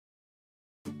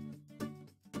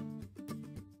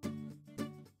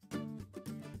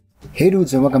Hey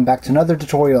dudes, and welcome back to another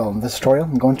tutorial. In this tutorial,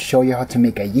 I'm going to show you how to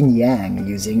make a Yin Yang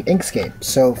using Inkscape.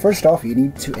 So first off, you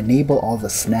need to enable all the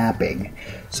snapping.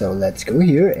 So let's go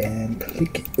here and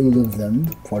click all of them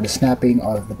for the snapping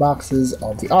of the boxes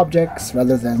of the objects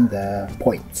rather than the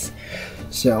points.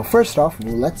 So first off,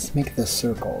 let's make the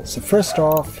circle. So first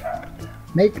off,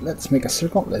 let's make a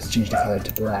circle. Let's change the color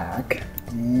to black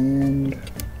and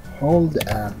hold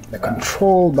the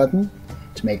control button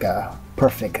to make a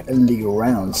perfectly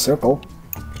round circle,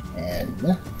 and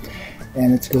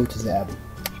let's go to the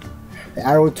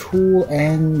arrow tool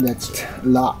and let's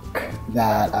lock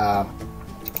that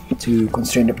to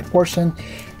constrain the proportion,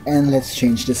 and let's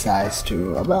change the size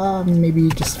to about maybe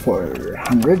just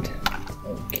 400.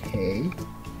 Okay,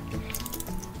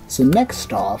 so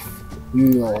next off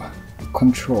we will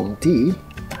control D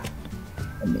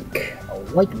and make a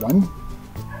white one.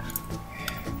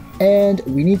 And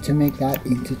we need to make that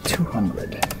into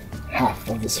 200, half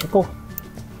of the circle,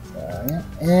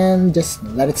 and just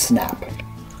let it snap.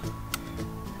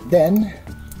 Then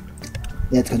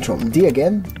let's control D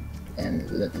again and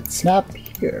let it snap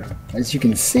here. As you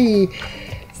can see,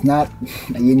 it's not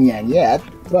a yin yang yet,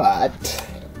 but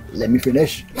let me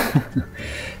finish.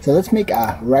 So let's make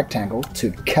a rectangle to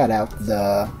cut out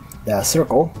the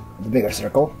circle, the bigger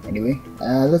circle. Anyway,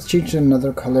 let's change to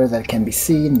another color that can be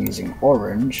seen using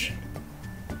orange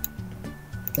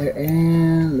there,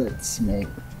 and let's make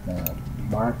a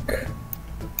mark.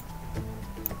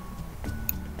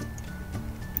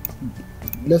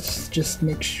 Let's just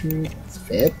make sure it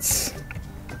fits.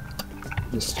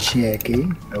 Just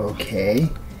checking. Okay,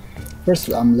 first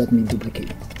let me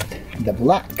duplicate the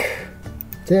black,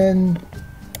 then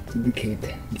duplicate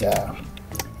the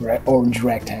orange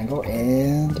rectangle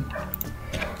and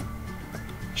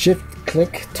shift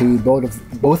click to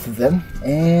both of them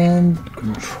and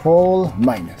control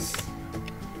minus,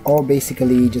 or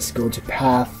basically just go to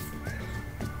path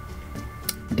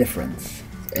difference.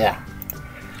 Yeah,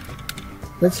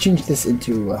 let's change this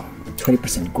into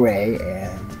 20% gray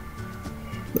and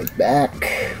go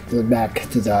back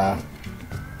to the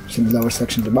lower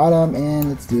section at the bottom, and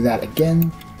let's do that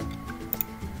again.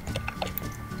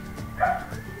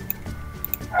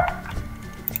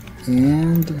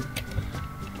 And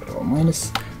control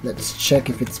minus. Let's check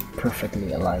if it's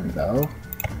perfectly aligned though.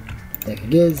 There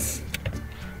it is.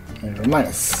 And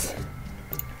minus.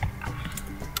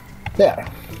 There.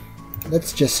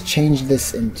 Let's just change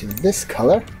this into this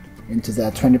color, into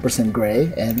the 20%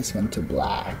 gray, and this one to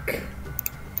black.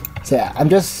 So yeah, I'm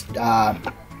just I'll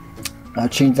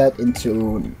change that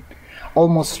into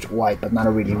almost white, but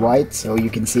not really white, so you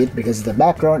can see it because the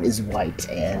background is white.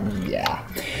 And yeah,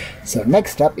 so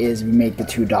next up is we make the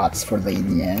two dots for the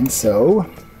yin yang. So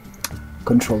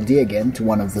control D again to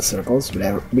one of the circles,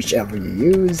 whichever you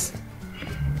use,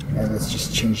 and let's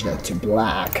just change that to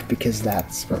black because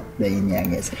that's what the yin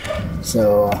yang is.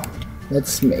 So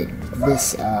let's make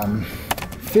this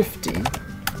 50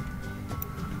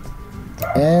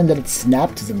 and let it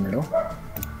snap to the middle.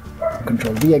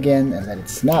 Control D again and let it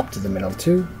snap to the middle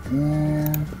too,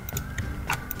 and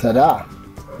ta-da!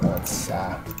 Let's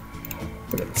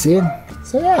see it.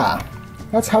 So yeah,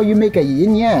 that's how you make a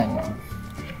yin yang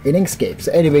in Inkscape.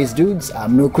 So anyways dudes,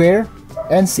 I'm Nuqueer,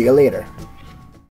 and see you later.